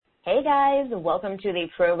Hey guys, welcome to the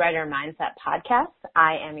Pro Writer Mindset Podcast.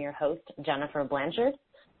 I am your host, Jennifer Blanchard.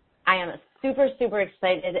 I am super, super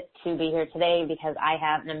excited to be here today because I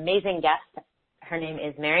have an amazing guest. Her name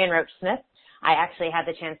is Marion Roach Smith. I actually had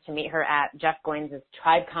the chance to meet her at Jeff Goins'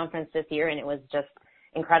 Tribe Conference this year, and it was just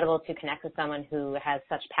incredible to connect with someone who has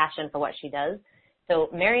such passion for what she does. So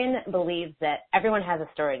Marion believes that everyone has a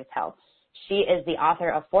story to tell. She is the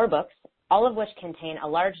author of 4 books, all of which contain a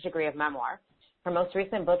large degree of memoir. Her most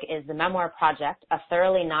recent book is The Memoir Project, a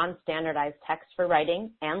thoroughly non-standardized text for writing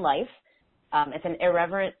and life. It's an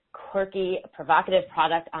irreverent, quirky, provocative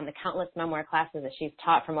product on the countless memoir classes that she's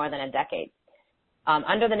taught for more than a decade.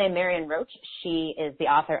 Under the name Marion Roach, she is the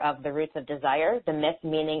author of The Roots of Desire, The Myth,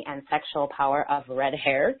 Meaning, and Sexual Power of Red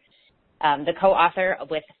Hair, the co-author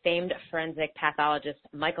with famed forensic pathologist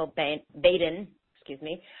Michael Baden,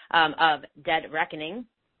 of Dead Reckoning,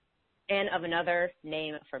 and of Another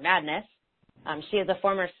Name for Madness. She is a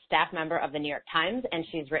former staff member of the New York Times, and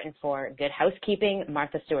she's written for Good Housekeeping,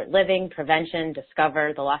 Stewart Living, Prevention,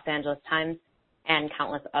 Discover, the Los Angeles Times, and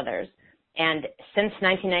countless others. And since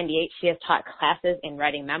 1998, she has taught classes in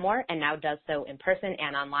writing memoir and now does so in person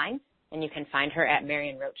and online. And you can find her at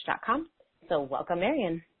marionroach.com. So welcome,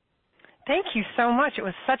 Marion. Thank you so much. It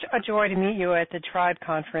was such a joy to meet you at the Tribe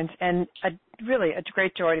Conference, and really a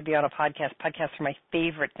great joy to be on a podcast. Podcasts are my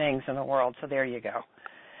favorite things in the world, so there you go.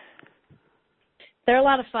 They're a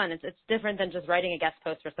lot of fun. It's different than just writing a guest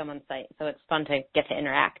post for someone's site, so it's fun to get to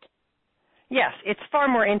interact. Yes, it's far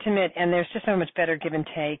more intimate, and there's just so much better give and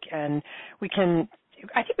take, and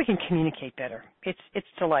I think we can communicate better. It's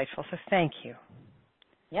delightful, so thank you.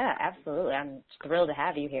 Yeah, absolutely. I'm thrilled to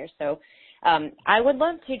have you here. So I would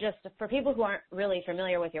love to just, for people who aren't really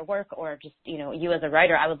familiar with your work or just, you as a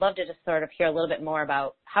writer, I would love to just sort of hear a little bit more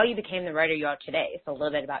about how you became the writer you are today, so a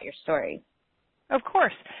little bit about your story. Of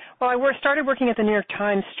course. Well, I started working at the New York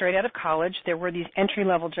Times straight out of college. There were these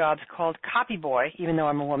entry-level jobs called copy boy. Even though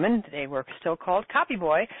I'm a woman, they were still called copy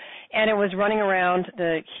boy. And it was running around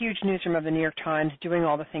the huge newsroom of the New York Times doing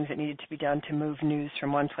all the things that needed to be done to move news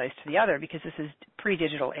from one place to the other, because this is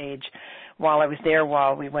pre-digital age. While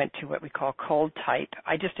we went to what we call cold type,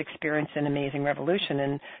 I just experienced an amazing revolution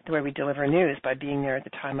in the way we deliver news by being there at the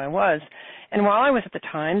time I was. And while I was at the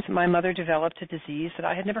Times, my mother developed a disease that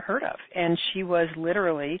I had never heard of, and she was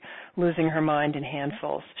literally losing her mind in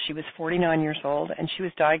handfuls. She was 49 years old, and she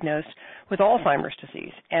was diagnosed with Alzheimer's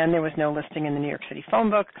disease. And there was no listing in the New York City phone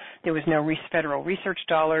book. There was no federal research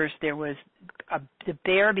dollars. There was the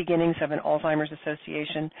bare beginnings of an Alzheimer's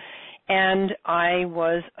Association. And I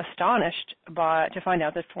was astonished to find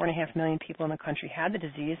out that 4.5 million people in the country had the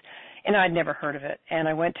disease, and I'd never heard of it. And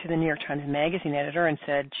I went to the New York Times Magazine editor and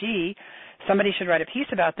said, gee, somebody should write a piece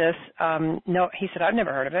about this. No, he said, I've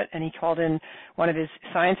never heard of it. And he called in one of his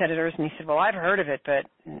science editors, and he said, well, I've heard of it, but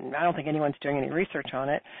I don't think anyone's doing any research on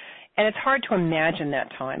it. And it's hard to imagine that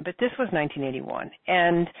time, but this was 1981.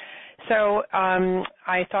 And so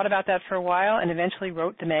I thought about that for a while and eventually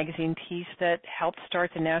wrote the magazine piece that helped start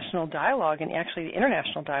the national dialogue and actually the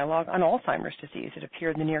international dialogue on Alzheimer's disease. It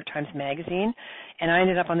appeared in the New York Times Magazine, and I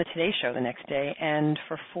ended up on the Today Show the next day. And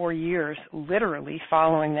for 4 years, literally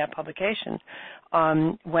following that publication,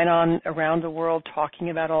 went on around the world talking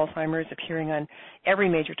about Alzheimer's, appearing on every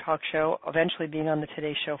major talk show, eventually being on the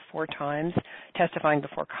Today Show 4 times, testifying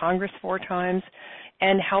before Congress 4 times,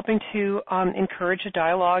 and helping to encourage a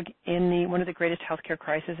dialogue in one of the greatest healthcare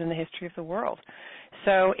crises in the history of the world.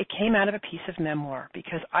 So it came out of a piece of memoir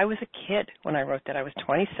because I was a kid when I wrote that. I was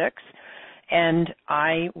 26, and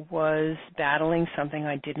I was battling something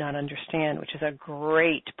I did not understand, which is a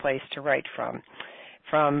great place to write from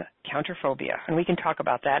counterphobia. And we can talk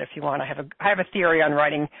about that if you want. I have a theory on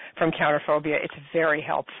writing from counterphobia. It's very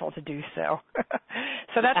helpful to do so.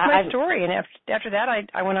 So that's my story. And after that,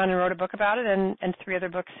 I went on and wrote a book about it and 3 other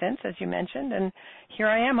books since, as you mentioned. And here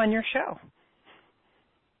I am on your show.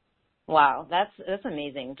 Wow, that's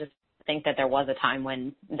amazing. Just think that there was a time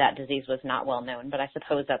when that disease was not well known, but I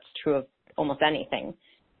suppose that's true of almost anything.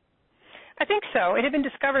 I think so. It had been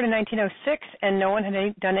discovered in 1906, and no one had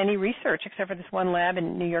done any research except for this one lab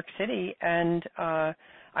in New York City. And I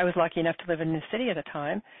was lucky enough to live in the city at the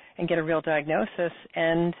time and get a real diagnosis.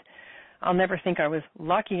 And I'll never think I was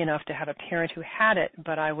lucky enough to have a parent who had it,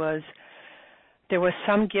 but there was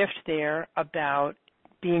some gift there about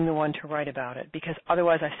being the one to write about it, because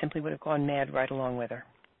otherwise I simply would have gone mad right along with her.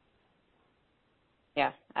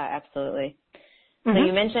 Yeah, absolutely. Mm-hmm. So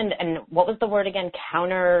you mentioned, and what was the word again?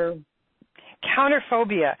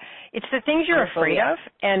 Counterphobia. It's the things you're afraid of,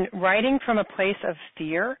 and writing from a place of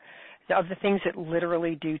fear, of the things that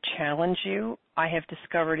literally do challenge you, I have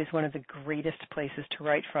discovered is one of the greatest places to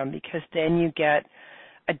write from, because then you get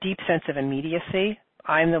a deep sense of immediacy.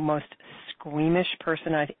 I'm the most squeamish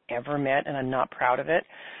person I've ever met, and I'm not proud of it.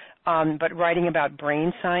 But writing about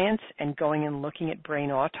brain science and going and looking at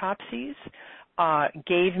brain autopsies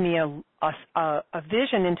gave me a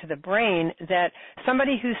vision into the brain that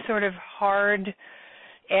somebody who's sort of hard-edged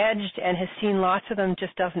and has seen lots of them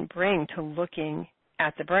just doesn't bring to looking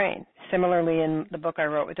at the brain. Similarly, in the book I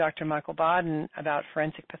wrote with Dr. Michael Baden about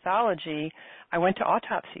forensic pathology, I went to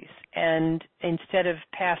autopsies, and instead of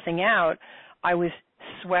passing out, I was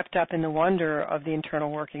swept up in the wonder of the internal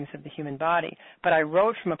workings of the human body. But I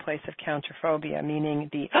wrote from a place of counterphobia, meaning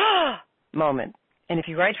the moment. And if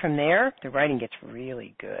you write from there, the writing gets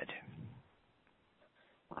really good.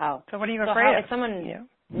 Wow. So what are you afraid of?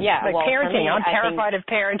 Like parenting. I'm terrified of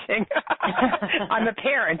parenting. I'm a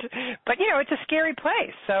parent. But, it's a scary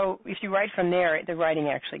place. So if you write from there, the writing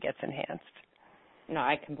actually gets enhanced. No,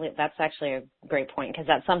 that's actually a great point, because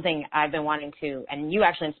that's something I've been wanting to, and you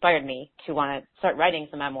actually inspired me to want to start writing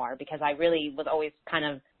some memoir, because I really was always kind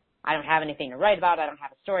of, I don't have anything to write about, I don't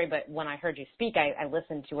have a story, but when I heard you speak, I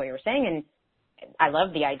listened to what you were saying, and I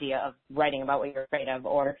love the idea of writing about what you're afraid of,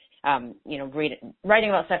 or, writing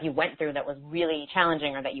about stuff you went through that was really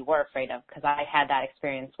challenging or that you were afraid of, because I had that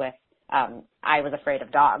experience with, I was afraid of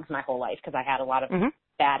dogs my whole life, because I had a lot of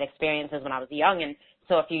bad experiences when I was young, and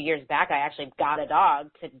so a few years back, I actually got a dog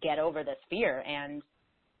to get over this fear, and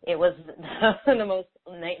it was the most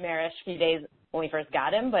nightmarish few days when we first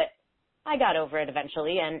got him, but I got over it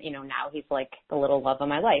eventually, and, now he's like the little love of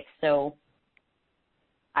my life. So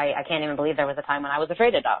I can't even believe there was a time when I was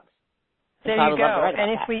afraid of dogs. There you go.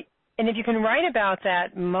 And if you can write about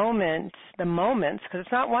that moment, the moments, because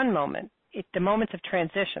it's not one moment, the moments of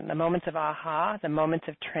transition, the moments of aha, the moments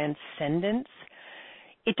of transcendence.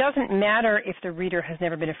 It doesn't matter if the reader has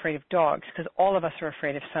never been afraid of dogs, because all of us are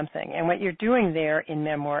afraid of something. And what you're doing there in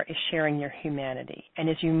memoir is sharing your humanity. And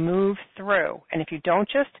as you move through, and if you don't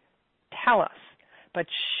just tell us, but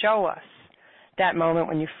show us that moment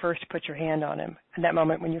when you first put your hand on him, and that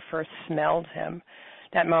moment when you first smelled him,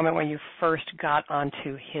 that moment when you first got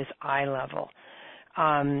onto his eye level.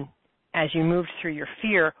 As you move through your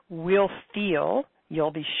fear,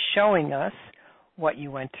 you'll be showing us what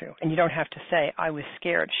you went through. And you don't have to say, I was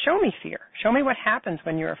scared. Show me fear. Show me what happens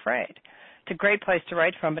when you're afraid. It's a great place to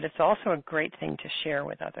write from, but it's also a great thing to share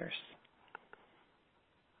with others.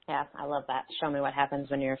 Yeah, I love that. Show me what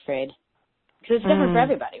happens when you're afraid. Because it's different for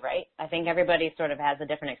everybody, right? I think everybody sort of has a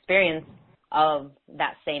different experience of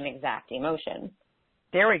that same exact emotion.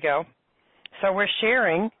 There we go. So we're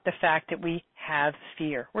sharing the fact that we have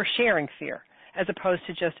fear. We're sharing fear as opposed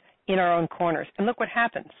to just in our own corners. And look what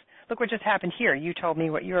happens. Look what just happened here. You told me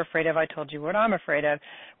what you're afraid of. I told you what I'm afraid of.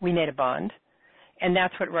 We made a bond. And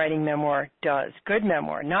that's what writing memoir does. Good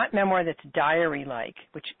memoir, not memoir that's diary-like,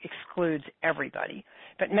 which excludes everybody,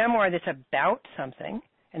 but memoir that's about something,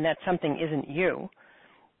 and that something isn't you,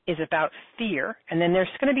 is about fear. And then there's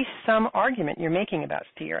going to be some argument you're making about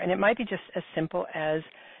fear. And it might be just as simple as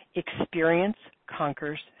experience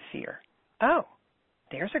conquers fear. Oh,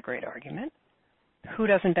 there's a great argument. Who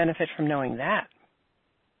doesn't benefit from knowing that?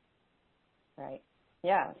 Right.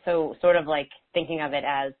 Yeah. So sort of like thinking of it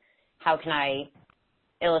as, how can I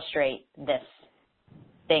illustrate this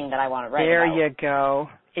thing that I want to write about? There you go.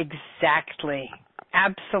 Exactly.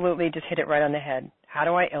 Absolutely. Just hit it right on the head. How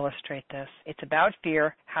do I illustrate this? It's about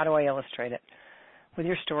fear. How do I illustrate it? With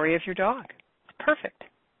your story of your dog. It's perfect.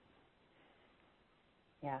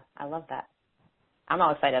 Yeah, I love that. I'm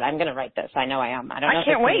all excited. I'm going to write this. I know I am. I don't know if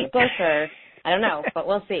can't wait. Book or, I don't know, but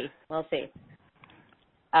we'll see. We'll see.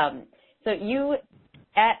 So you,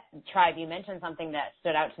 at Tribe, you mentioned something that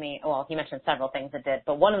stood out to me. Well, you mentioned several things that did,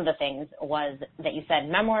 but one of the things was that you said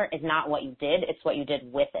memoir is not what you did, it's what you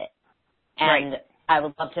did with it. And right. I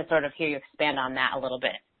would love to sort of hear you expand on that a little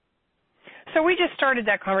bit. So we just started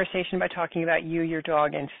that conversation by talking about you, your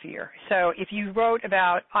dog, and fear. So if you wrote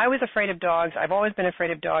about, I was afraid of dogs, I've always been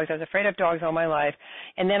afraid of dogs, I was afraid of dogs all my life,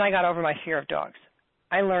 and then I got over my fear of dogs,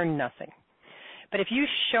 I learned nothing. But if you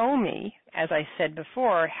show me, as I said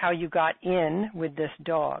before, how you got in with this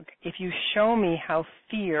dog, if you show me how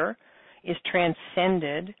fear is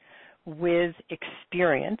transcended with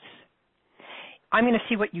experience, I'm going to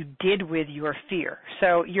see what you did with your fear.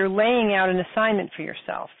 So you're laying out an assignment for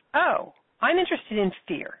yourself. Oh, I'm interested in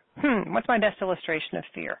fear. What's my best illustration of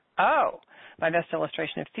fear? Oh, my best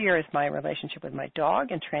illustration of fear is my relationship with my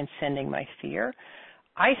dog and transcending my fear.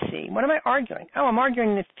 I see. What am I arguing? Oh, I'm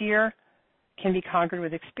arguing that fear can be conquered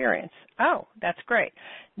with experience. Oh, that's great.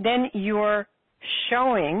 Then you're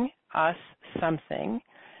showing us something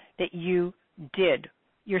that you did.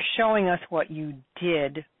 You're showing us what you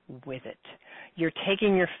did with it. You're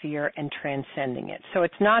taking your fear and transcending it. So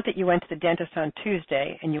it's not that you went to the dentist on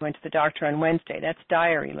Tuesday and you went to the doctor on Wednesday. That's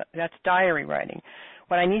diary writing.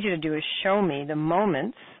 What I need you to do is show me the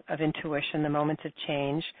moments of intuition, the moments of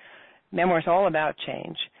change. Memoir is all about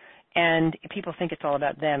change. And people think it's all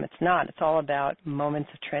about them. It's not. It's all about moments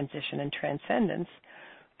of transition and transcendence.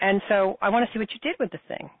 And so I want to see what you did with the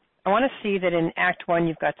thing. I want to see that in Act 1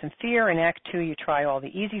 you've got some fear. In Act 2 you try all the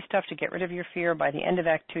easy stuff to get rid of your fear. By the end of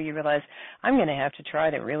Act 2 you realize, I'm going to have to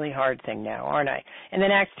try the really hard thing now, aren't I? And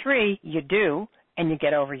then Act 3 you do, and you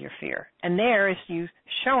get over your fear. And there is you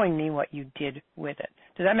showing me what you did with it.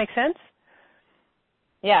 Does that make sense?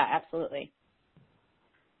 Yeah, absolutely.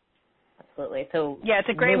 Absolutely. So yeah, it's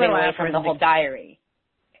a great moving little away aphorism. from the whole diary.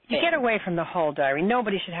 You get away from the whole diary.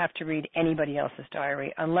 Nobody should have to read anybody else's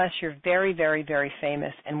diary unless you're very, very, very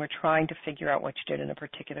famous and we're trying to figure out what you did in a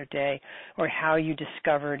particular day or how you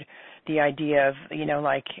discovered the idea of,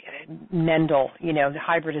 like Mendel, the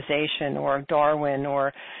hybridization, or Darwin,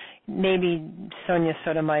 or maybe Sonia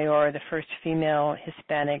Sotomayor, the first female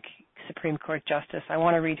Hispanic Supreme Court justice. I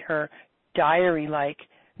want to read her diary-like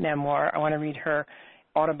memoir. I want to read her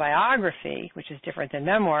autobiography, which is different than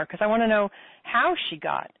memoir, because I want to know how she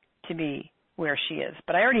got to be where she is.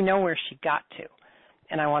 But I already know where she got to,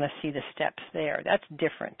 and I want to see the steps there. That's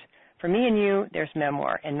different. For me and you, there's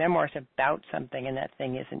memoir, and memoir is about something, and that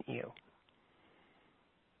thing isn't you.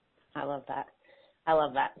 I love that.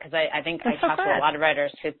 Because I think I talk to a lot of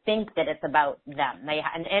writers who think that it's about them.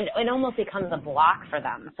 And it almost becomes a block for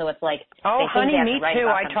them. So it's like, oh, they honey, think me they too.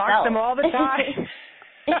 I themselves. talk to them all the time.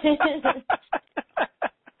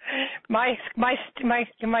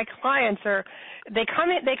 my clients they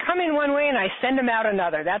come in one way and I send them out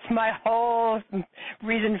another. That's my whole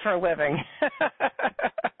reason for living.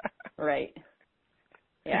 Right.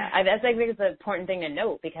 Yeah, I think it's an important thing to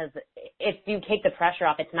note, because if you take the pressure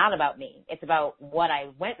off, it's not about me. It's about what I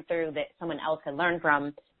went through that someone else can learn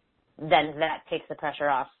from. Then that takes the pressure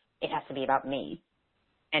off. It has to be about me,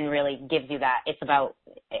 and really gives you that. It's about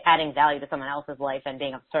adding value to someone else's life and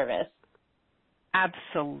being of service.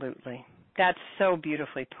 Absolutely. That's so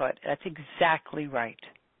beautifully put. That's exactly right.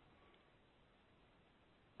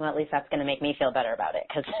 Well, at least that's going to make me feel better about it,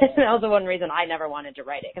 because that was the one reason I never wanted to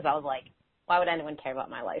write it, because I was like, why would anyone care about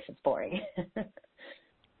my life? It's boring.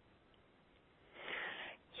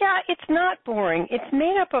 Yeah, it's not boring. It's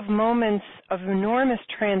made up of moments of enormous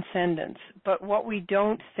transcendence, but what we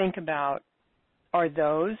don't think about are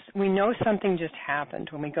those. We know something just happened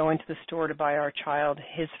when we go into the store to buy our child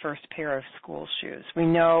his first pair of school shoes. We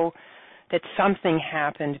know that something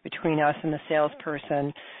happened between us and the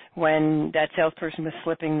salesperson when that salesperson was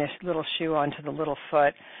slipping this little shoe onto the little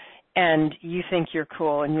foot, and you think you're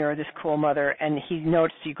cool and you're this cool mother, and he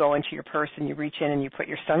noticed you go into your purse and you reach in and you put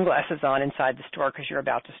your sunglasses on inside the store because you're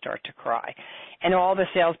about to start to cry. And all the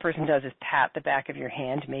salesperson does is pat the back of your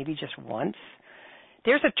hand, maybe just once.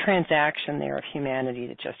 There's a transaction there of humanity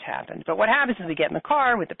that just happened. But what happens is we get in the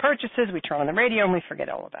car with the purchases, we turn on the radio, and we forget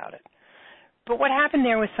all about it. But what happened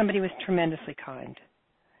there was somebody was tremendously kind.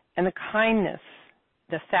 And the kindness,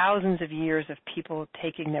 the thousands of years of people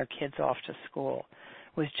taking their kids off to school,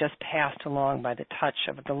 was just passed along by the touch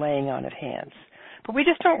of the laying on of hands. But we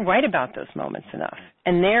just don't write about those moments enough.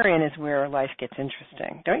 And therein is where life gets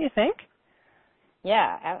interesting. Don't you think?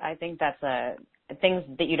 Yeah, I think that's things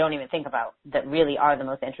that you don't even think about that really are the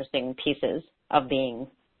most interesting pieces of being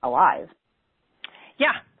alive.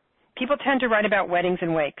 Yeah. People tend to write about weddings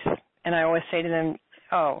and wakes. And I always say to them,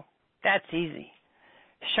 oh, that's easy.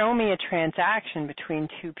 Show me a transaction between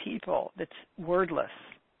two people that's wordless.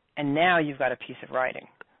 And now you've got a piece of writing.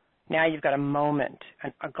 Now you've got a moment,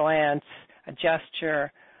 a glance, a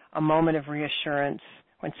gesture, a moment of reassurance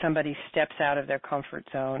when somebody steps out of their comfort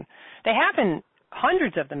zone. They happen,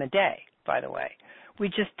 hundreds of them a day, by the way. We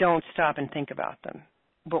just don't stop and think about them.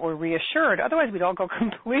 But we're reassured. Otherwise, we'd all go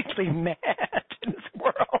completely mad in this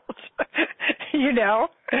world.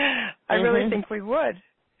 I really think we would.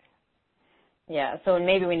 Yeah, so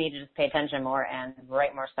maybe we need to just pay attention more and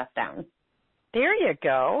write more stuff down. There you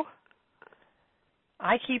go.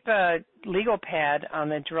 I keep a legal pad on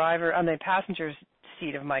the passenger's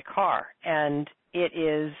seat of my car, and it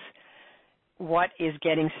is what is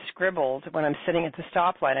getting scribbled when I'm sitting at the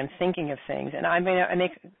stoplight. I'm thinking of things, and I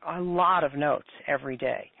make a lot of notes every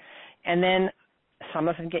day. And then some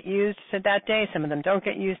of them get used that day, some of them don't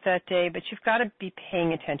get used that day, but you've got to be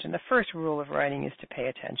paying attention. The first rule of writing is to pay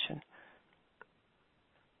attention.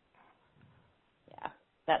 Yeah,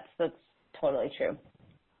 that's totally true.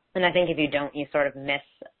 And I think if you don't, you sort of miss.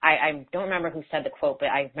 I don't remember who said the quote, but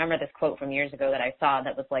I remember this quote from years ago that I saw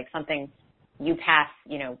that was like something you pass,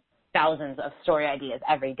 thousands of story ideas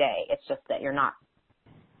every day. It's just that you're not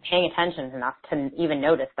paying attention enough to even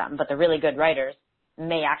notice them. But the really good writers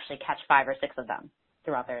may actually catch 5 or 6 of them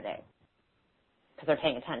throughout their day because they're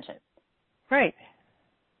paying attention. Right.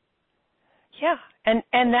 Yeah,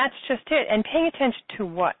 and that's just it. And paying attention to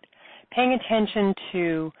what? Paying attention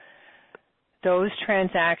to those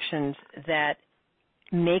transactions that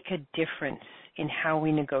make a difference in how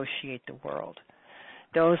we negotiate the world.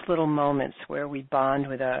 Those little moments where we bond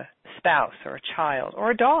with a spouse or a child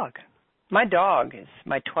or a dog. My dog is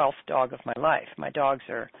my 12th dog of my life. My dogs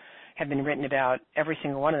have been written about. Every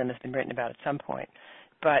single one of them has been written about at some point.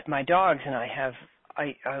 But my dogs and I have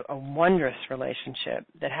a wondrous relationship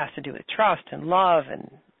that has to do with trust and love and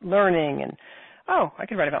learning. And, I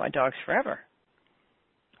could write about my dogs forever.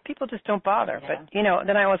 People just don't bother. Yeah. But,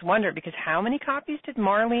 then I always wonder, because how many copies did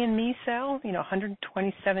Marley and Me sell?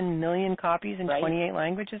 127 million copies in 28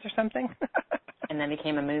 languages or something? And then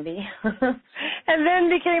became a movie. And then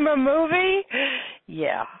became a movie?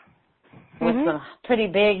 Yeah. With some pretty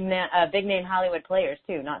big name Hollywood players,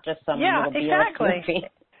 too, not just some little B-list movie.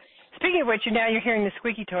 Speaking of which, now you're hearing the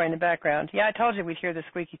squeaky toy in the background. Yeah, I told you we'd hear the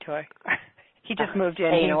squeaky toy. He just moved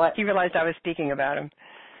in. Hey, you know what? He realized I was speaking about him.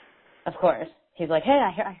 Of course. He's like, hey,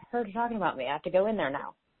 I heard you talking about me. I have to go in there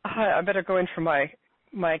now. I better go in for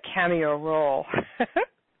my cameo role.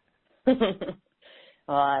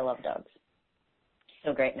 Well, I love dogs.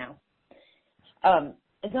 So great now.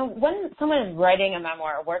 So when someone is writing a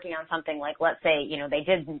memoir or working on something, like let's say, they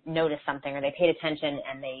did notice something or they paid attention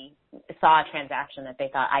and they saw a transaction that they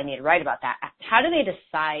thought, I need to write about that, how do they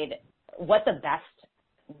decide what the best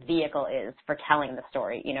vehicle is for telling the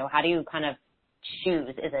story? How do you kind of choose?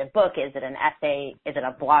 Is it a book? Is it an essay? Is it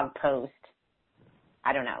a blog post?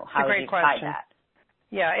 I don't know. How do you decide that?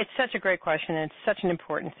 Yeah, it's such a great question, and it's such an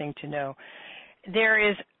important thing to know. There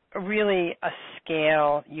is really a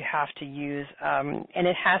scale you have to use, and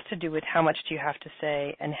it has to do with how much do you have to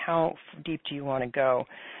say and how deep do you want to go.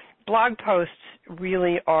 Blog posts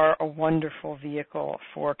really are a wonderful vehicle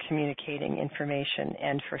for communicating information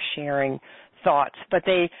and for sharing thoughts, but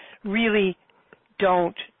they really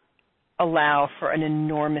don't allow for an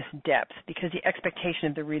enormous depth because the expectation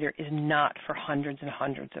of the reader is not for hundreds and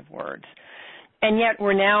hundreds of words. And yet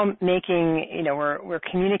we're now we're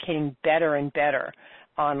communicating better and better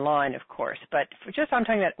online, of course, but I'm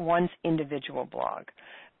talking about one's individual blog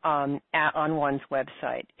on one's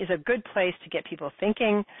website is a good place to get people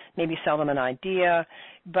thinking, maybe sell them an idea,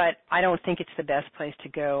 but I don't think it's the best place to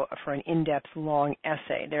go for an in-depth, long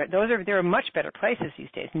essay. There are much better places these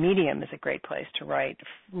days. Medium is a great place to write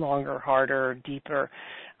longer, harder, deeper.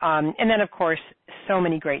 And then, of course, so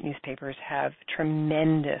many great newspapers have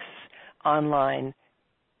tremendous online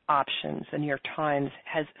options. The New York Times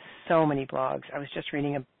has so many blogs. I was just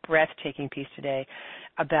reading a breathtaking piece today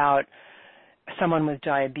about someone with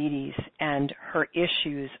diabetes and her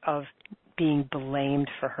issues of being blamed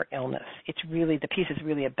for her illness. The piece is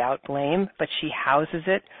really about blame, but she houses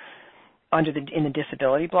it in the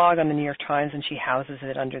disability blog on the New York Times, and she houses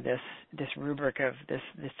it under this rubric of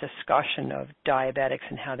this discussion of diabetics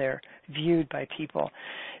and how they're viewed by people.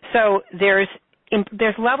 So there's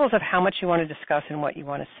levels of how much you want to discuss and what you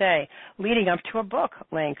want to say, leading up to a book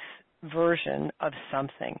length version of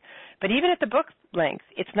something. But even at the book length,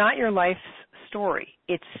 it's not your life's story.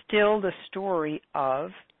 It's still the story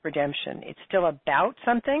of redemption. It's still about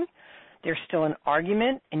something. There's still an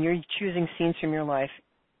argument, and you're choosing scenes from your life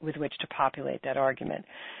with which to populate that argument.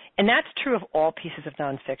 And that's true of all pieces of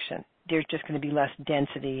nonfiction. There's just going to be less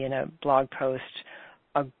density in a blog post,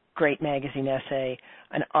 a great magazine essay,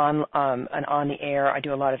 an on the air. I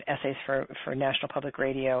do a lot of essays for National Public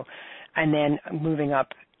Radio, and then moving up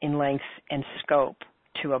in length and scope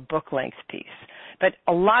to a book length piece. But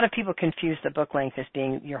a lot of people confuse the book length as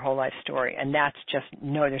being your whole life story, and that's just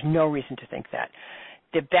there's no reason to think that.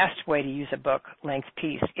 The best way to use a book length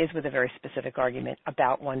piece is with a very specific argument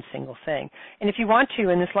about one single thing. And if you want to,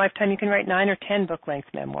 in this lifetime, you can write 9 or 10 book length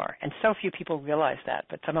memoir. And so few people realize that,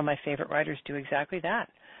 but some of my favorite writers do exactly that.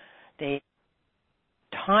 They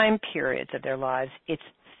time periods of their lives, it's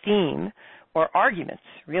theme or arguments,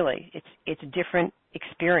 really. It's different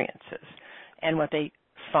experiences and what they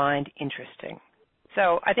find interesting.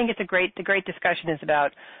 So I think the great discussion is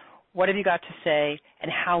about what have you got to say and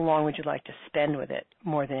how long would you like to spend with it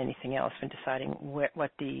more than anything else when deciding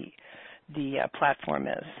what the platform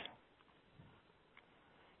is.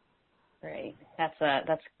 Great.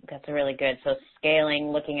 That's really good. So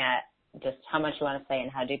scaling, looking at just how much you want to say and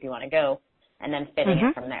how deep you want to go, and then fitting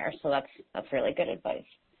it from there. So that's really good advice.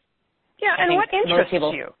 Yeah, and what interests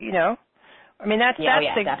you, I mean, that's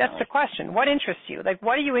the question. What interests you? Like,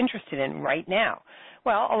 what are you interested in right now?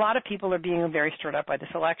 Well, a lot of people are being very stirred up by this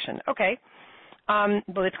election. Okay,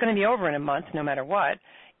 well, it's going to be over in a month no matter what.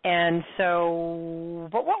 And so,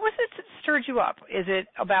 but what was it that stirred you up? Is it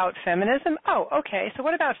about feminism? Oh, okay, so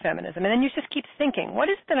what about feminism? And then you just keep thinking, what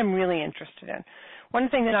is it that I'm really interested in? One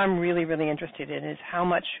thing that I'm really, really interested in is how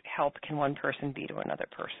much help can one person be to another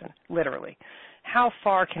person, literally. How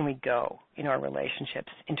far can we go in our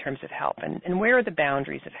relationships in terms of help, and where are the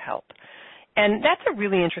boundaries of help? And that's a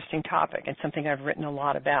really interesting topic and something I've written a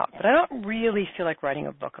lot about, but I don't really feel like writing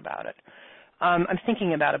a book about it. I'm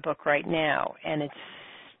thinking about a book right now, and it's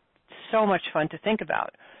so much fun to think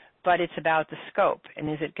about, but it's about the scope, and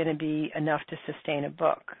is it going to be enough to sustain a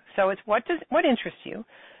book? So it's what interests you,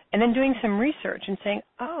 and then doing some research and saying,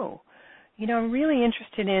 oh, I'm really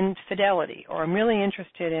interested in fidelity, or I'm really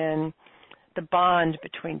interested in the bond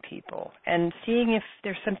between people, and seeing if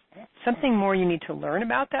there's something more you need to learn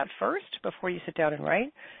about that first before you sit down and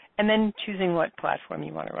write, and then choosing what platform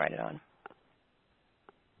you want to write it on.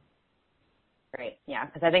 Great, yeah,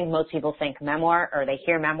 because I think most people think memoir, or they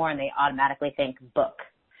hear memoir and they automatically think book,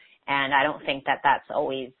 and I don't think that that's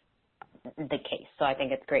always the case. So I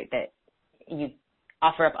think it's great that you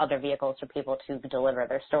offer up other vehicles for people to deliver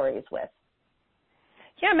their stories with.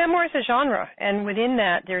 Yeah, memoir is a genre, and within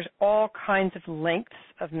that there's all kinds of lengths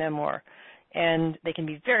of memoir, and they can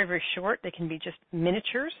be very, very short. They can be just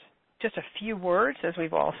miniatures, just a few words, as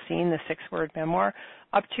we've all seen, the 6-word memoir,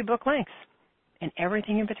 up to book lengths, and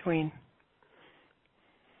everything in between.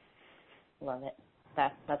 Love it.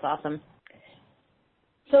 That's awesome.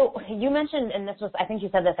 So you mentioned, and I think you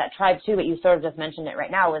said this at Tribe too, but you sort of just mentioned it right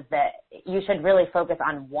now, is that you should really focus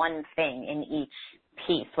on one thing in each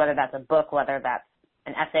piece, whether that's a book, whether that's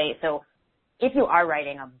an essay. So if you are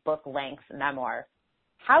writing a book-length memoir,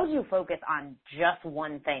 how do you focus on just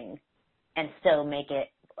one thing and still make it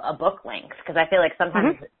a book length? Because I feel like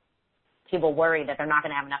sometimes people worry that they're not going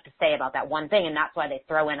to have enough to say about that one thing, and that's why they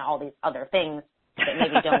throw in all these other things that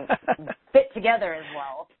maybe don't fit together as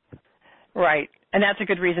well. Right. And that's a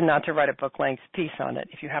good reason not to write a book-length piece on it.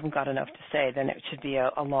 If you haven't got enough to say, then it should be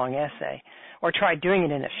a long essay. Or try doing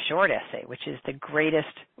it in a short essay, which is the greatest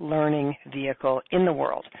learning vehicle in the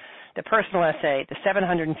world. The personal essay, the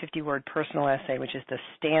 750-word personal essay, which is the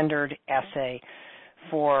standard essay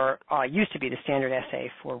for, used to be the standard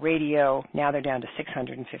essay for radio. Now they're down to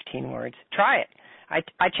 615 words. Try it.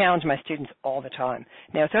 I challenge my students all the time.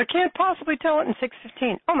 Now, so I can't possibly tell it in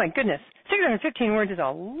 615. Oh, my goodness. 615 words is a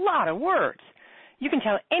lot of words. You can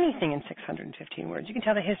tell anything in 615 words. You can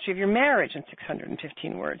tell the history of your marriage in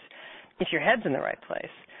 615 words if your head's in the right place.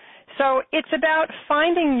 So it's about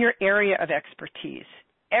finding your area of expertise.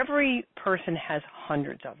 Every person has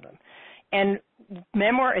hundreds of them. And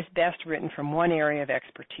memoir is best written from one area of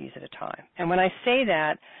expertise at a time. And when I say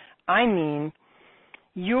that, I mean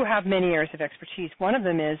you have many areas of expertise. One of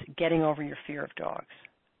them is getting over your fear of dogs.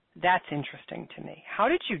 That's interesting to me. How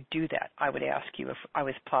did you do that, I would ask you if I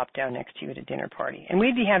was plopped down next to you at a dinner party. And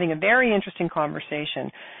we'd be having a very interesting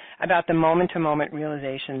conversation about the moment-to-moment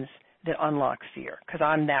realizations that unlock fear, because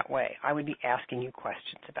I'm that way. I would be asking you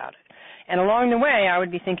questions about it. And along the way, I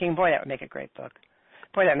would be thinking, boy, that would make a great book.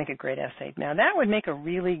 Boy, that would make a great essay. Now, that would make a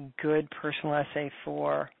really good personal essay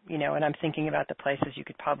for, and I'm thinking about the places you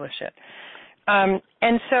could publish it.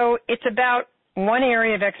 And so it's about one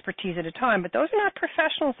area of expertise at a time, but those are not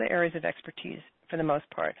professionals' areas of expertise for the most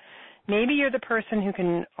part. Maybe you're the person who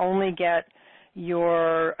can only get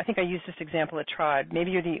I think I used this example at Tribe.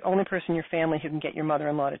 Maybe you're the only person in your family who can get your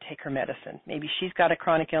mother-in-law to take her medicine. Maybe she's got a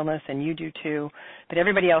chronic illness and you do too, but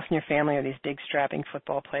everybody else in your family are these big strapping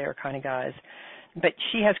football player kind of guys. But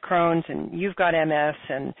she has Crohn's and you've got MS,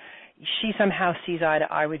 and she somehow sees eye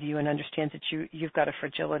to eye with you and understands that you've got a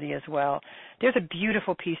fragility as well. There's a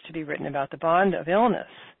beautiful piece to be written about the bond of illness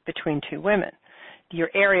between two women. Your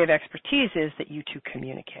area of expertise is that you two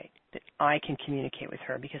communicate, that I can communicate with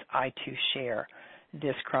her because I too share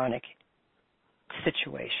this chronic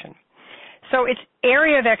situation. So it's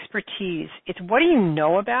area of expertise. It's what do you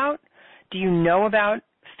know about? Do you know about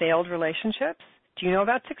failed relationships? Do you know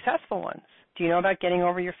about successful ones? Do you know about getting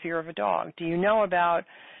over your fear of a dog? Do you know about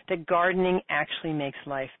that gardening actually makes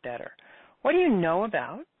life better? What do you know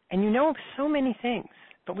about? And you know of so many things,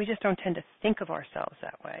 but we just don't tend to think of ourselves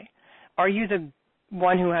that way. Are you the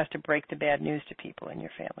one who has to break the bad news to people in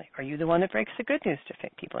your family? Are you the one that breaks the good news to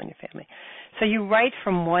people in your family? So you write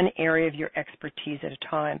from one area of your expertise at a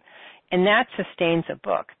time, and that sustains a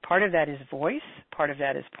book. Part of that is voice. Part of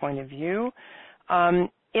that is point of view.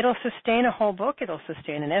 It'll sustain a whole book. It'll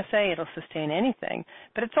sustain an essay. It'll sustain anything.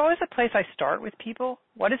 But it's always a place I start with people.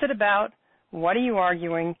 What is it about? What are you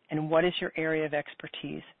arguing? And what is your area of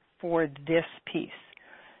expertise for this piece?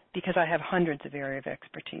 because I have hundreds of areas of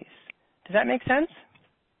expertise. Does that make sense?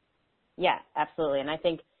 Yeah, absolutely. And I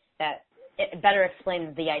think that it better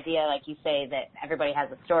explains the idea, like you say, that everybody has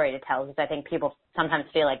a story to tell, because I think people sometimes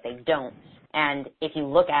feel like they don't. And if you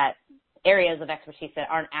look at areas of expertise that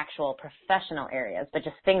aren't actual professional areas, but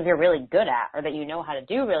just things you're really good at or that you know how to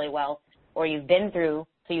do really well, or you've been through,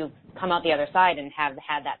 so you've come out the other side and have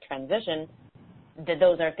had that transition, that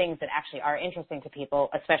those are things that actually are interesting to people,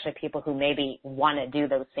 especially people who maybe want to do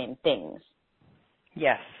those same things.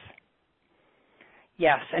 Yes.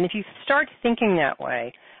 Yes, and if you start thinking that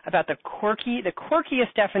way about the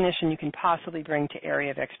quirkiest definition you can possibly bring to area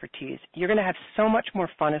of expertise, you're going to have so much more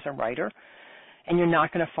fun as a writer, and you're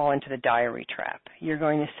not going to fall into the diary trap. You're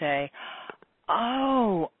going to say,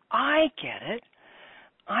 oh, I get it.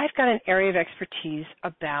 I've got an area of expertise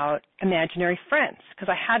about imaginary friends because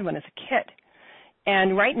I had one as a kid.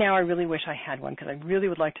 And right now I really wish I had one because I really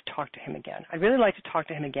would like to talk to him again. I'd really like to talk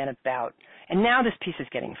to him again about, and now this piece is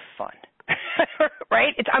getting fun.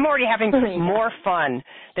 Right? I'm already having more fun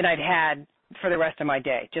than I'd had for the rest of my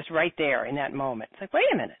day, just right there in that moment. It's like, wait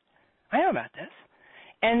a minute, I know about this.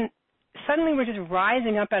 And suddenly we're just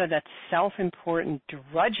rising up out of that self-important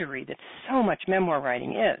drudgery that so much memoir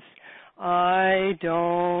writing is. I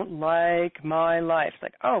don't like my life. It's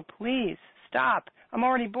like, oh, please, stop. I'm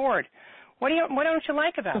already bored. What don't you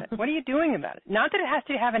like about it? What are you doing about it? Not that it has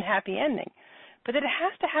to have a happy ending, but that it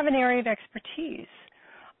has to have an area of expertise.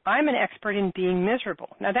 I'm an expert in being miserable.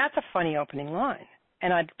 Now, that's a funny opening line,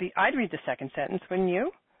 and I'd read the second sentence, wouldn't you?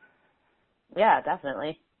 Yeah,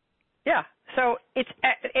 definitely. Yeah. So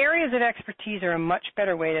areas of expertise are a much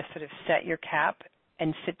better way to sort of set your cap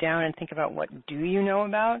and sit down and think about what do you know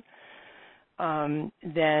about.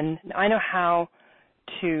 Then I know how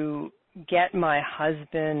to get my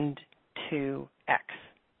husband to X.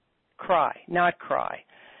 Cry, not cry.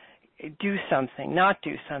 Do something, not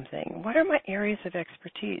do something. What are my areas of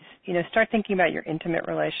expertise? Start thinking about your intimate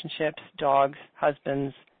relationships, dogs,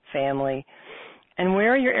 husbands, family, and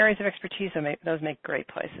where are your areas of expertise? Those make great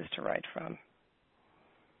places to write from.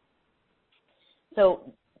 So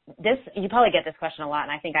you probably get this question a lot,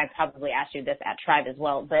 and I think I probably asked you this at Tribe as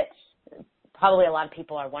well, but probably a lot of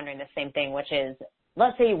people are wondering the same thing, which is,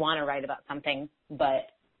 let's say you want to write about something, but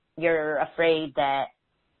you're afraid that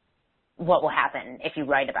what will happen if you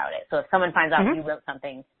write about it. So if someone finds out you wrote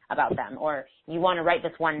something about them, or you want to write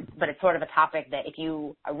this one, but it's sort of a topic that if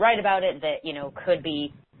you write about it that, could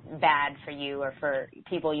be bad for you or for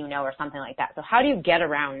people or something like that. So how do you get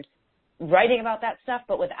around writing about that stuff,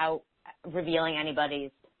 but without revealing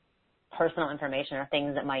anybody's personal information or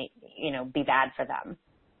things that might, be bad for them?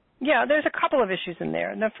 Yeah, there's a couple of issues in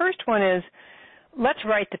there. And the first one is, let's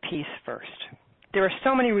write the piece first. There are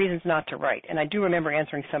so many reasons not to write, and I do remember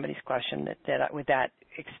answering somebody's question with that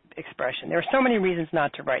expression. There are so many reasons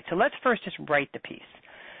not to write. So let's first just write the piece.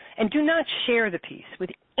 And do not share the piece with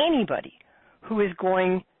anybody who is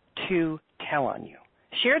going to tell on you.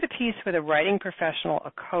 Share the piece with a writing professional,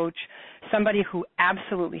 a coach, somebody who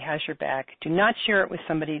absolutely has your back. Do not share it with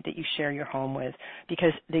somebody that you share your home with,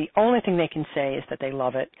 because the only thing they can say is that they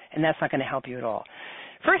love it, and that's not going to help you at all.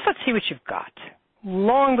 First, let's see what you've got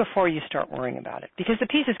long before you start worrying about it, because the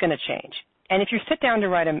piece is going to change. And if you sit down to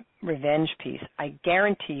write a revenge piece, I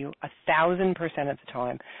guarantee you 1,000% of the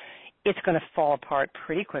time it's going to fall apart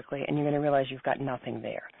pretty quickly, and you're going to realize you've got nothing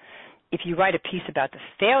there. If you write a piece about the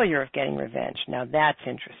failure of getting revenge, now that's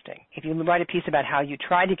interesting. If you write a piece about how you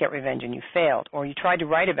tried to get revenge and you failed, or you tried to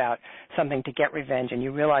write about something to get revenge and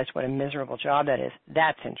you realized what a miserable job that is,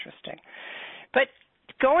 that's interesting. But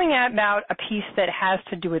going about a piece that has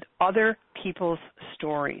to do with other people's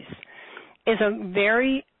stories is a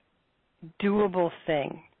very doable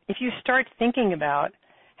thing if you start thinking about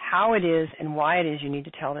how it is and why it is you need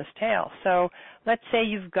to tell this tale. So let's say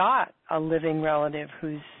you've got a living relative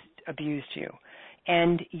who's abused you,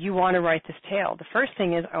 and you want to write this tale. The first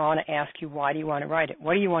thing is I want to ask you, why do you want to write it?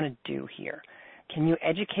 What do you want to do here? Can you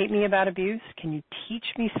educate me about abuse? Can you teach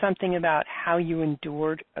me something about how you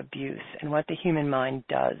endured abuse and what the human mind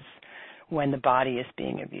does when the body is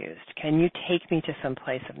being abused? Can you take me to some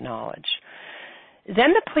place of knowledge?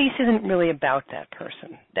 Then the piece isn't really about that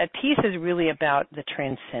person. That piece is really about the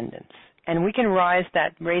transcendence. And we can raise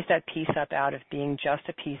that piece up out of being just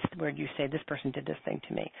a piece where you say, this person did this thing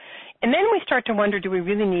to me. And then we start to wonder, do we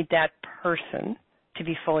really need that person to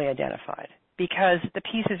be fully identified? Because the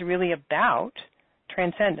piece is really about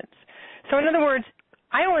transcendence. So in other words,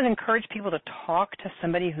 I always encourage people to talk to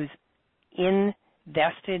somebody who's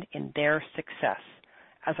invested in their success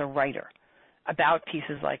as a writer. about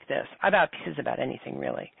pieces like this, about pieces about anything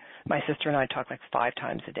really. My sister and I talk like 5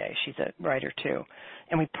 times a day. She's a writer too.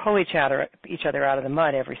 And we pull each other out of the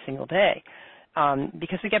mud every single day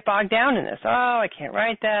because we get bogged down in this. Oh, I can't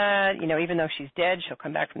write that. You know, even though she's dead, she'll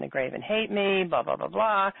come back from the grave and hate me, blah, blah, blah,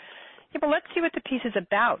 blah. Yeah, but let's see what the piece is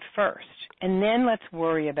about first. And then let's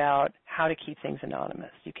worry about how to keep things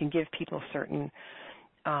anonymous. You can give people certain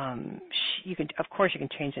of course you can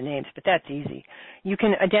change the names, but that's easy. You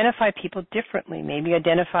can identify people differently, maybe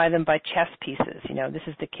identify them by chess pieces. You know, this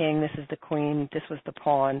is the king, this is the queen, this was the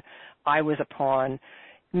pawn, I was a pawn.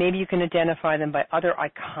 Maybe you can identify them by other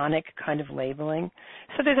iconic kind of labeling.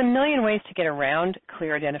 So there's a million ways to get around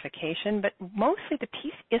clear identification, but mostly the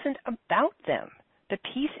piece isn't about them. The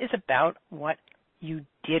piece is about what you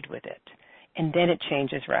did with it, and then it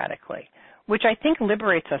changes radically, which I think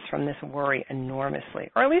liberates us from this worry enormously,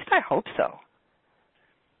 or at least I hope so.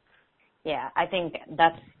 Yeah, I think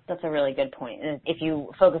that's a really good point. And if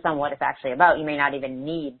you focus on what it's actually about, you may not even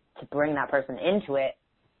need to bring that person into it.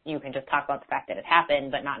 You can just talk about the fact that it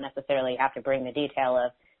happened, but not necessarily have to bring the detail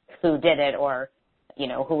of who did it or, you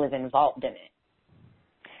know, who was involved in it.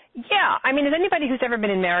 Yeah, I mean, as anybody who's ever been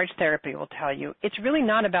in marriage therapy will tell you, it's really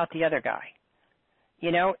not about the other guy.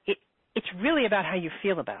 You know, it's really about how you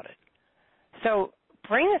feel about it. So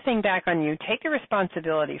bring the thing back on you, take the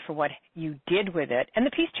responsibility for what you did with it, and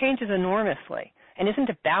the piece changes enormously and isn't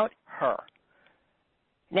about her.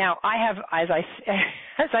 Now, I have, as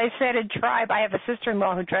I said in Tribe, I have a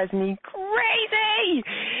sister-in-law who drives me crazy,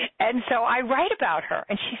 and so I write about her,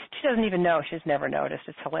 and she doesn't even know. She's never noticed.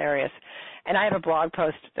 It's hilarious. And I have a blog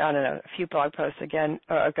post, I don't know, a few blog posts ago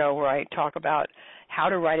where I talk about how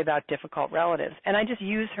to write about difficult relatives, and I just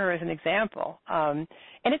use her as an example, and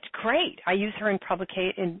it's great. I use her in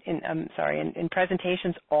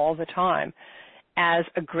presentations all the time as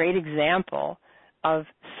a great example of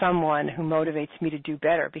someone who motivates me to do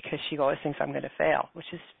better because she always thinks I'm going to fail, which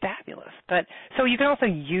is fabulous. But so you can also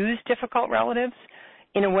use difficult relatives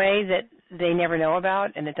in a way that they never know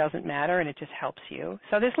about, and it doesn't matter, and it just helps you.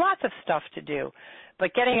 So there's lots of stuff to do.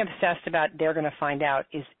 But getting obsessed about they're going to find out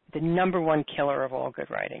is the number one killer of all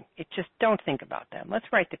good writing. It just don't think about them. Let's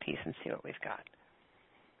write the piece and see what we've got.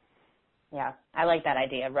 Yeah, I like that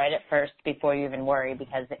idea. Write it first before you even worry,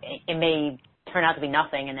 because it may turn out to be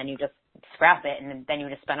nothing, and then you just scrap it, and then you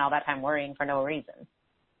just spend all that time worrying for no reason.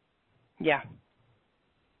 Yeah.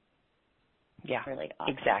 Yeah, really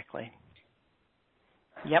awesome. Exactly.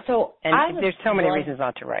 Yep. So and there's so many reasons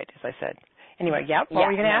not to write, as I said. Anyway, what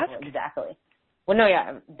were you going to ask? Exactly. Well, no,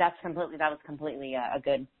 yeah, that was completely a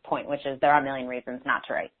good point, which is there are a million reasons not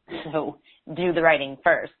to write. So do the writing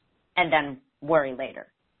first, and then worry later.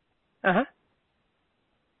 Uh-huh.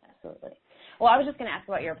 Absolutely. Well, I was just going to ask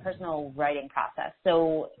about your personal writing process.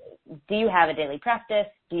 So do you have a daily practice?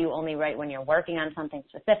 Do you only write when you're working on something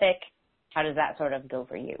specific? How does that sort of go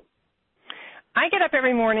for you? I get up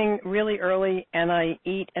every morning really early, and I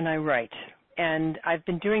eat and I write. And I've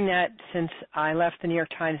been doing that since I left the New York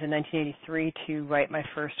Times in 1983 to write my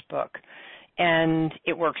first book. And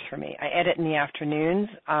it works for me. I edit in the afternoons.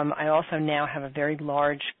 I also now have a very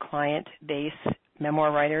large client base,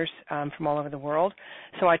 memoir writers from all over the world.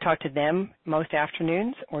 So I talk to them most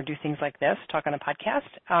afternoons or do things like this, talk on a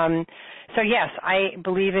podcast. So yes, I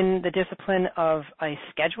believe in the discipline of a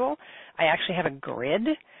schedule. I actually have a grid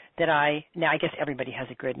that now I guess everybody has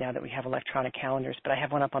a grid now that we have electronic calendars, but I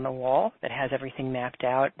have one up on the wall that has everything mapped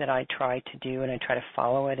out that I try to do, and I try to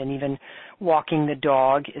follow it. And even walking the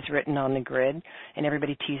dog is written on the grid, and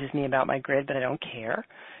everybody teases me about my grid, but I don't care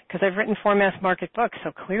because I've written 4 mass market books,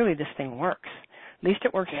 so clearly this thing works. At least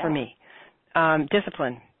it works for me.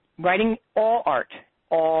 Discipline. Writing, all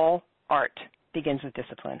art begins with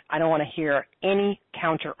discipline. I don't want to hear any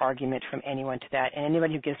counter argument from anyone to that. And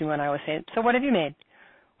anybody who gives me one, I always say, so what have you made?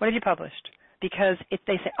 What have you published? Because if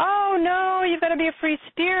they say, oh, no, you've got to be a free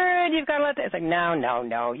spirit, you've got to let that, it's like,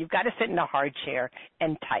 no. You've got to sit in a hard chair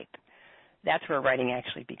and type. That's where writing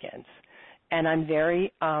actually begins. And I'm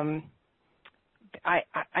very I'm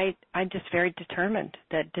just very determined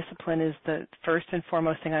that discipline is the first and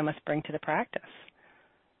foremost thing I must bring to the practice.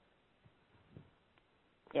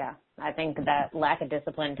 Yeah, I think that lack of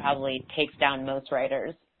discipline probably takes down most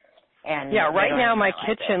writers. And right now my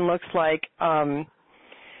kitchen looks like,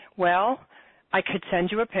 well, I could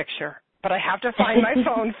send you a picture, but I have to find my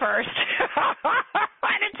phone first.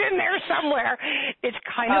 And it's in there somewhere. It's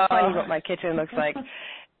kind of funny what my kitchen looks like.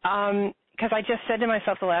 Because I just said to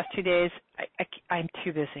myself the last 2 days, I'm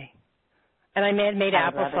too busy. And I made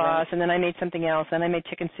applesauce, and then I made something else, and I made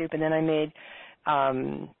chicken soup, and then I made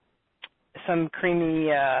some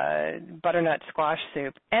creamy butternut squash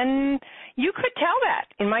soup. And you could tell that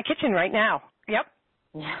in my kitchen right now. Yep.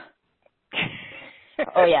 Yeah.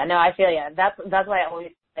 Oh yeah, no, I feel you. That's why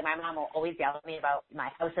my mom will always yell at me about my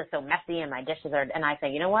house is so messy and my dishes are, and I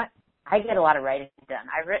say, you know what? I get a lot of writing done.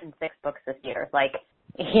 I've written 6 books this year. Like,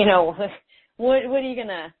 you know, what are you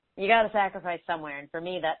gonna? You got to sacrifice somewhere, and for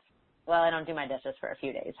me, that's I don't do my dishes for a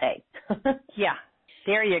few days. Hey. Yeah.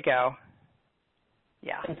 There you go.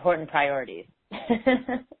 Yeah. Important priorities.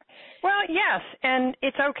 Well, yes, and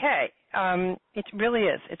it's okay. It really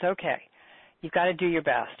is. It's okay. You've got to do your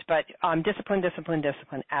best. But discipline,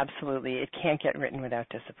 absolutely. It can't get written without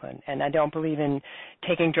discipline. And I don't believe in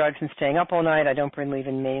taking drugs and staying up all night. I don't believe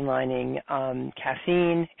in mainlining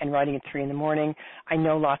caffeine and writing at 3 in the morning. I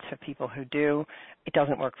know lots of people who do. It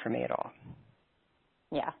doesn't work for me at all.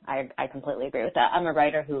 Yeah, I completely agree with that. I'm a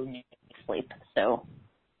writer who needs sleep. So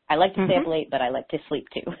I like to stay up late, but I like to sleep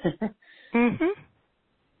too.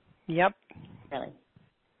 Yep. Really.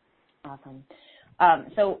 Awesome.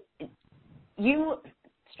 So you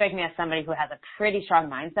strike me as somebody who has a pretty strong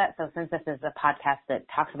mindset. So since this is a podcast that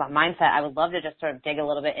talks about mindset, I would love to just sort of dig a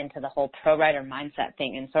little bit into the whole pro writer mindset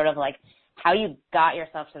thing and sort of like how you got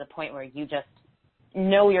yourself to the point where you just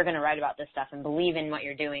know you're going to write about this stuff and believe in what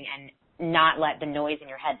you're doing and not let the noise in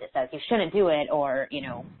your head that says you shouldn't do it or, you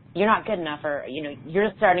know, you're not good enough or, you know, you're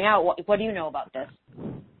just starting out. What do you know about this?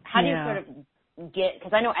 How do you sort of get,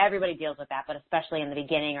 because I know everybody deals with that, but especially in the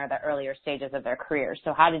beginning or the earlier stages of their career.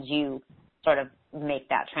 So how did you sort of make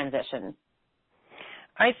that transition?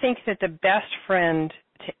 I think that the best friend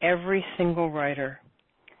to every single writer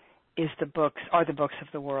are the books of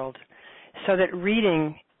the world. So that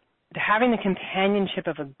reading, having the companionship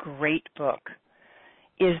of a great book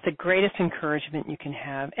is the greatest encouragement you can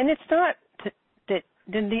have. And it's not that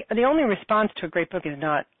the only response to a great book is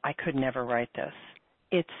not, I could never write this.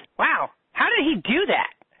 It's, wow, how did he do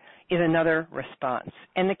that? Is another response.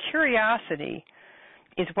 And the curiosity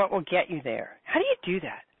is what will get you there. How do you do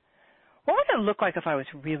that? What would it look like if I was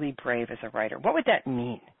really brave as a writer? What would that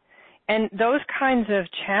mean? And those kinds of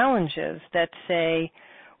challenges that say,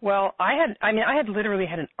 well, I had literally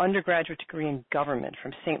had an undergraduate degree in government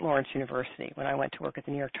from St. Lawrence University when I went to work at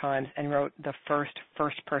the New York Times and wrote the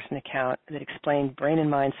first-person account that explained brain and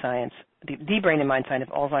mind science, the brain and mind science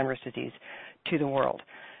of Alzheimer's disease to the world.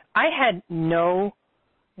 I had no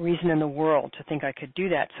reason in the world to think I could do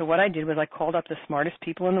that. So what I did was I called up the smartest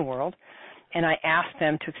people in the world, and I asked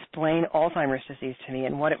them to explain Alzheimer's disease to me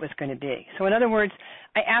and what it was going to be. So in other words,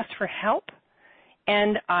 I asked for help,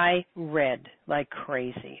 and I read like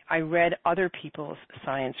crazy. I read other people's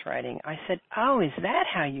science writing. I said, oh, is that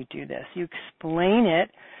how you do this? You explain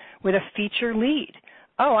it with a feature lead.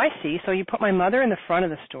 Oh, I see. So you put my mother in the front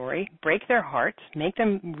of the story, break their hearts, make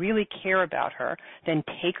them really care about her, then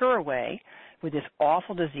take her away with this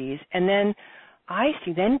awful disease, and then I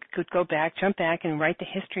see, then could go back, jump back, and write the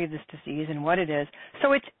history of this disease and what it is.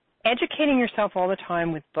 So it's educating yourself all the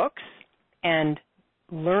time with books and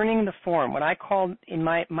learning the form. What I call in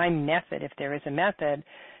my method, if there is a method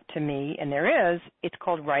to me, and there is, it's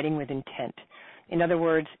called writing with intent. In other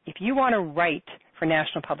words, if you want to write for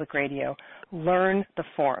National Public Radio, learn the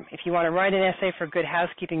form. If you want to write an essay for Good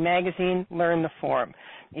Housekeeping magazine, learn the form.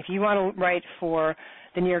 If you want to write for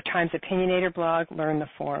the New York Times Opinionator blog, learn the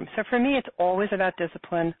form. So for me, it's always about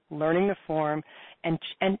discipline, learning the form, and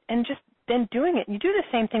just then doing it. You do the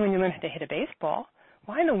same thing when you learn how to hit a baseball.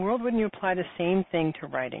 Why in the world wouldn't you apply the same thing to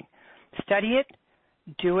writing? Study it,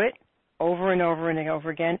 do it over and over and over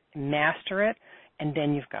again, master it, and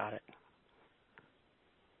then you've got it.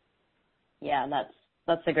 Yeah,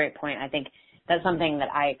 that's a great point. I think that's something that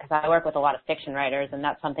because I work with a lot of fiction writers, and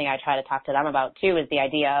that's something I try to talk to them about too, is the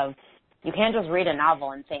idea of you can't just read a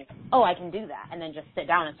novel and think, oh, I can do that, and then just sit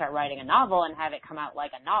down and start writing a novel and have it come out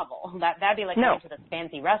like a novel. That'd be like going to this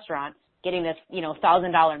fancy restaurant, getting this,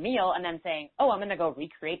 $1,000 meal, and then saying, oh, I'm going to go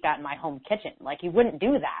recreate that in my home kitchen. Like, you wouldn't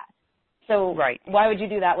do that. So why would you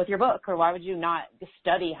do that with your book, or why would you not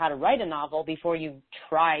study how to write a novel before you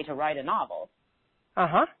try to write a novel?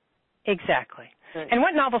 Exactly. And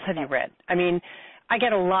what novels have you read? I mean, I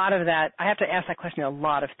get a lot of that. I have to ask that question to a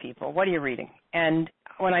lot of people. What are you reading? And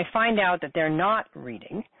when I find out that they're not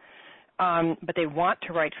reading, but they want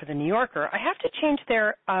to write for the New Yorker, I have to change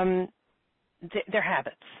their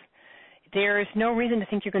habits. There is no reason to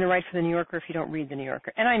think you're going to write for the New Yorker if you don't read the New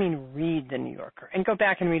Yorker. And I mean read the New Yorker. And go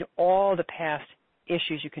back and read all the past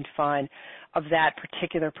issues you can find of that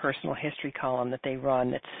particular personal history column that they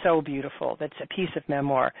run that's so beautiful, that's a piece of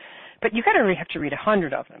memoir. But you have to read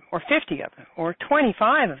 100 of them, or 50 of them, or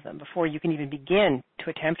 25 of them before you can even begin to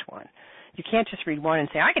attempt one. You can't just read one and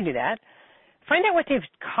say, I can do that. Find out what they've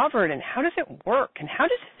covered and how does it work and how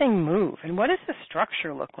does the thing move and what does the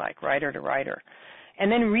structure look like, writer to writer.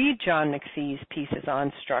 And then read John McPhee's pieces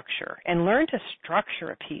on structure and learn to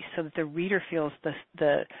structure a piece so that the reader feels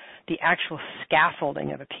the actual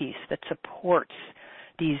scaffolding of a piece that supports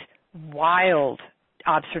these wild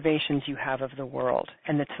observations you have of the world,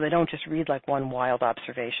 and that so they don't just read like one wild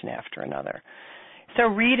observation after another. So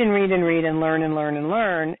read and read and read and learn and learn and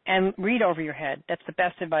learn, and read over your head. That's the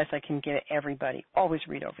best advice I can give everybody. Always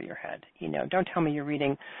read over your head. Don't tell me you're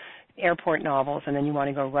reading airport novels and then you want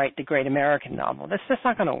to go write the great American novel. That's just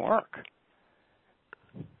not going to work.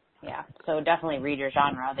 Yeah, so definitely read your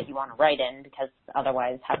genre that you want to write in, because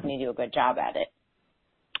otherwise how can you do a good job at it?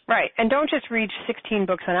 Right, and don't just read 16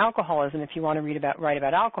 books on alcoholism if you want to write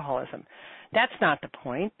about alcoholism. That's not the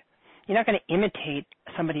point. You're not going to imitate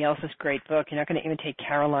somebody else's great book. You're not going to imitate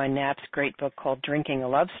Caroline Knapp's great book called Drinking, a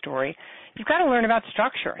Love Story. You've got to learn about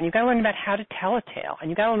structure, and you've got to learn about how to tell a tale, and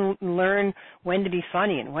you've got to learn when to be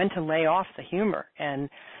funny and when to lay off the humor, and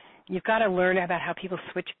you've got to learn about how people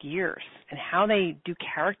switch gears and how they do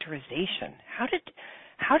characterization. How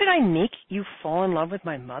did I make you fall in love with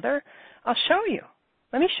my mother? I'll show you.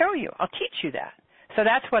 Let me show you. I'll teach you that. So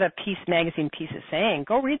that's what a magazine piece is saying.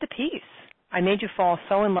 Go read the piece. I made you fall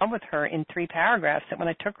so in love with her in 3 paragraphs that when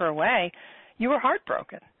I took her away, you were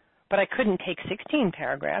heartbroken. But I couldn't take 16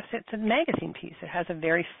 paragraphs. It's a magazine piece. It has a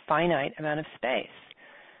very finite amount of space.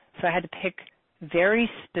 So I had to pick very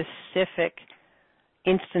specific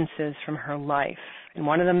instances from her life. And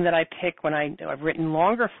one of them that I pick when I've written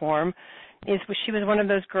longer form is she was one of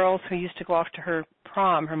those girls who used to go off to her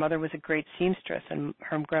prom. Her mother was a great seamstress, and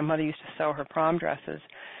her grandmother used to sew her prom dresses.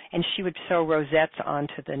 And she would sew rosettes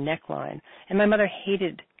onto the neckline. And my mother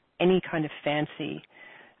hated any kind of fancy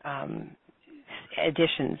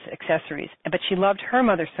additions, accessories. But she loved her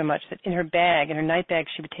mother so much that in her night bag,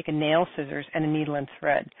 she would take a nail scissors and a needle and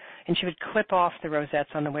thread. And she would clip off the rosettes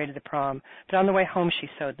on the way to the prom. But on the way home, she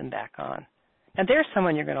sewed them back on. Now, there's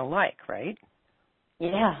someone you're going to like, right?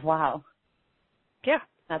 Yeah, wow. Yeah.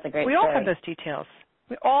 That's a great story. We all have those details.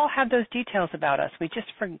 We all have those details about us. We just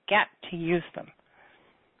forget to use them.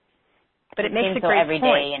 But it makes a great everyday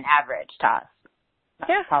point. and average talk.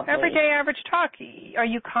 Yeah, probably. Everyday average talk. Do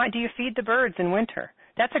you feed the birds in winter?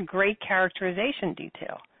 That's a great characterization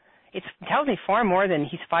detail. It tells me far more than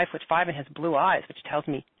he's 5'5" and has blue eyes, which tells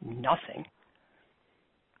me nothing.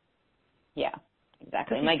 Yeah,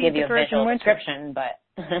 exactly. It might give you a visual description, but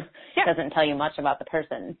it doesn't tell you much about the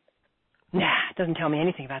person. Nah, it doesn't tell me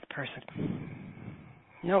anything about the person.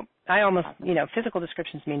 Nope. Physical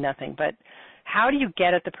descriptions mean nothing, but how do you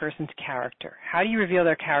get at the person's character? How do you reveal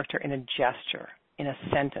their character in a gesture, in a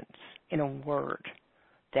sentence, in a word?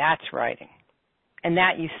 That's writing. And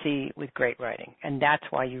that you see with great writing. And that's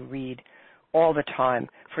why you read all the time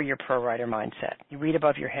for your pro writer mindset. You read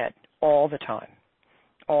above your head all the time.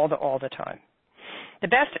 All the time. The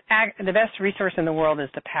best resource in the world is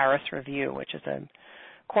the Paris Review, which is a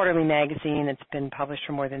quarterly magazine that's been published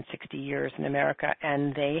for more than 60 years in America,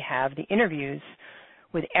 and they have the interviews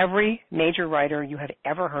with every major writer you have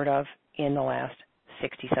ever heard of in the last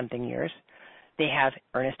 60-something years. They have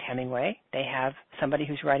Ernest Hemingway. They have somebody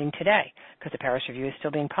who's writing today, because the Paris Review is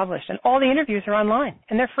still being published. And all the interviews are online,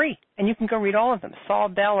 and they're free, and you can go read all of them. Saul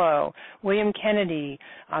Bellow, William Kennedy,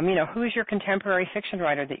 who's your contemporary fiction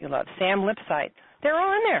writer that you love? Sam Lipsyte. They're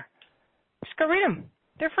all in there. Just go read them.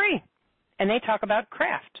 They're free. And they talk about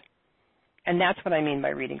craft. And that's what I mean by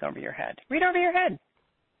reading over your head. Read over your head.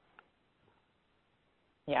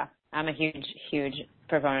 Yeah, I'm a huge, huge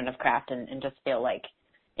proponent of craft and just feel like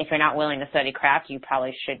if you're not willing to study craft, you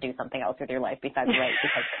probably should do something else with your life besides write,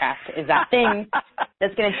 because craft is that thing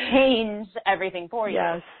that's going to change everything for you.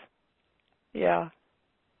 Yes. Yeah.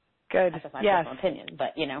 Good. That's just my personal opinion.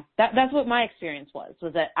 But, that's what my experience was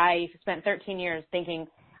that I spent 13 years thinking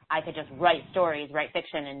I could just write stories, write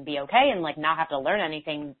fiction, and be okay and, not have to learn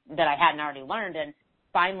anything that I hadn't already learned. And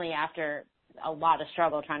finally, after a lot of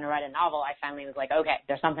struggle trying to write a novel, I finally was like, okay,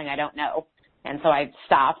 there's something I don't know. And so I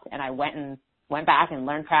stopped, and I went back and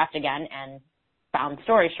learned craft again and found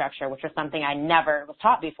story structure, which was something I never was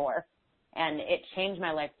taught before. And it changed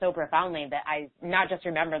my life so profoundly that I not just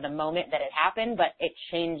remember the moment that it happened, but it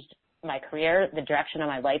changed my career, the direction of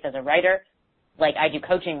my life as a writer. I do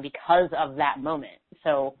coaching because of that moment.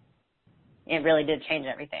 So it really did change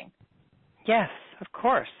everything. Yes, of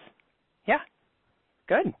course. Yeah.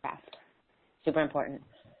 Good. Craft. Super important.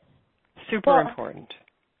 Super important.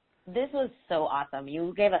 This was so awesome.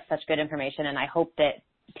 You gave us such good information, and I hope that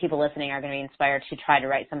people listening are going to be inspired to try to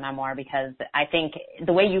write some memoir, because I think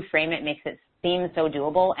the way you frame it makes it seem so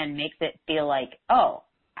doable and makes it feel like, oh,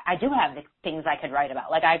 I do have the things I could write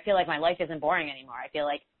about. I feel like my life isn't boring anymore. I feel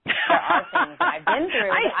like there are things that I've been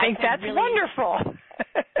through. I think that's really, wonderful.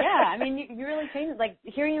 Yeah, I mean, you really changed, like,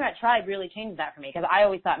 hearing you at Tribe really changed that for me, because I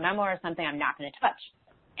always thought memoir is something I'm not going to touch.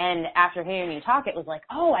 And after hearing you talk, it was like,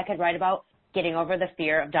 oh, I could write about getting over the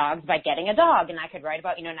fear of dogs by getting a dog, and I could write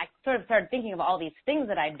about, and I sort of started thinking of all these things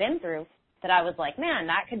that I'd been through that I was like, man,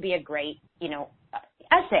 that could be a great,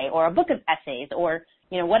 essay or a book of essays or,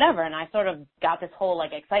 whatever. And I sort of got this whole,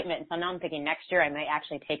 like, excitement. And so now I'm thinking next year I might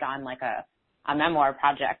actually take on, like, a memoir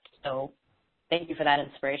project. So thank you for that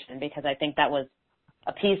inspiration, because I think that was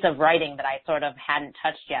a piece of writing that I sort of hadn't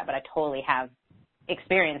touched yet, but I totally have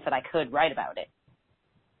experience that I could write about it.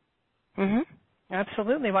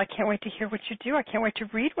 Absolutely. Well, I can't wait to hear what you do. I can't wait to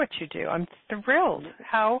read what you do. I'm thrilled.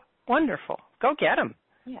 How wonderful. Go get them.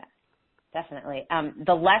 Yeah, definitely.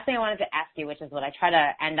 The last thing I wanted to ask you, which is what I try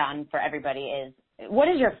to end on for everybody, is what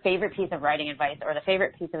is your favorite piece of writing advice or the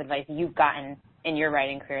favorite piece of advice you've gotten in your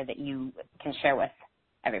writing career that you can share with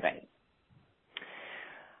everybody?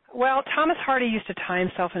 Well, Thomas Hardy used to tie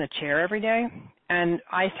himself in a chair every day, and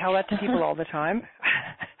I tell that to people all the time.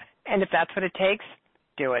 And if that's what it takes,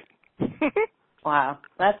 do it. Wow,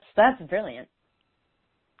 that's brilliant.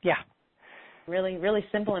 Yeah. Really, really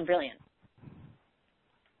simple and brilliant.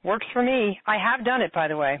 Works for me. I have done it, by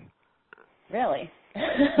the way. Really?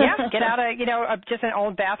 Yeah, get out just an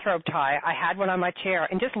old bathrobe tie. I had one on my chair,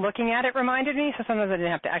 and just looking at it reminded me, so sometimes I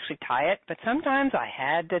didn't have to actually tie it, but sometimes I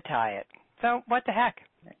had to tie it. So what the heck?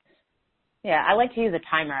 Yeah, I like to use a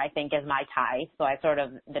timer, I think, as my tie, so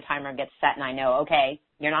the timer gets set and I know, okay,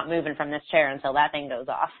 you're not moving from this chair until that thing goes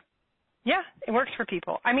off. Yeah, it works for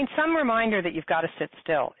people. I mean, some reminder that you've got to sit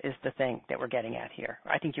still is the thing that we're getting at here.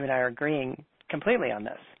 I think you and I are agreeing completely on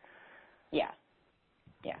this. Yeah.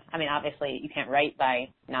 Yeah. I mean, obviously, you can't write by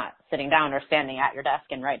not sitting down or standing at your desk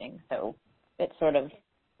and writing, so it's sort of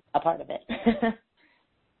a part of it.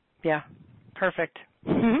 Yeah, perfect.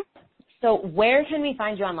 So where can we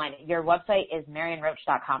find you online? Your website is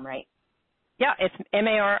marionroach.com, right? Yeah, it's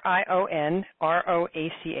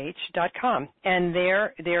MarionRoach.com. And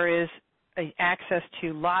there is access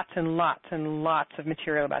to lots and lots and lots of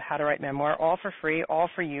material about how to write memoir, all for free, all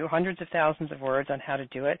for you, hundreds of thousands of words on how to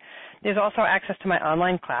do it. There's also access to my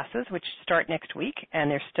online classes, which start next week,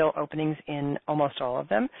 and there's still openings in almost all of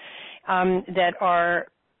them, that are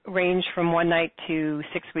range from 1 night to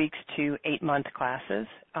 6 weeks to 8-month classes.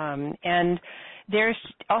 And there's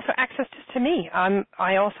also access to me.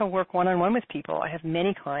 I also work one-on-one with people. I have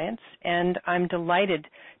many clients, and I'm delighted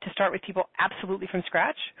to start with people absolutely from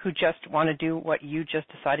scratch who just want to do what you just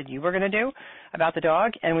decided you were going to do about the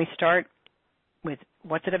dog. And we start with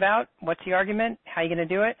what's it about, what's the argument, how are you going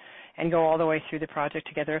to do it, and go all the way through the project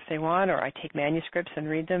together if they want, or I take manuscripts and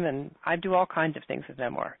read them, and I do all kinds of things with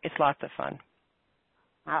memoir. It's lots of fun.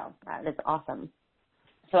 Wow, that is awesome.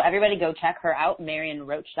 So everybody go check her out,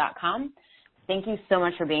 marionroach.com. Thank you so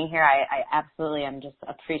much for being here. I absolutely am just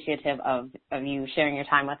appreciative of you sharing your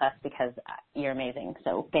time with us, because you're amazing.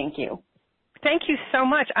 So thank you. Thank you so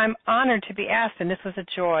much. I'm honored to be asked, and this was a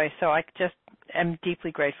joy. So I just am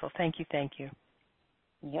deeply grateful. Thank you. Thank you.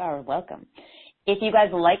 You are welcome. If you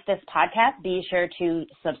guys like this podcast, be sure to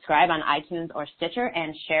subscribe on iTunes or Stitcher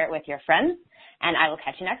and share it with your friends. And I will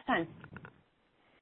catch you next time.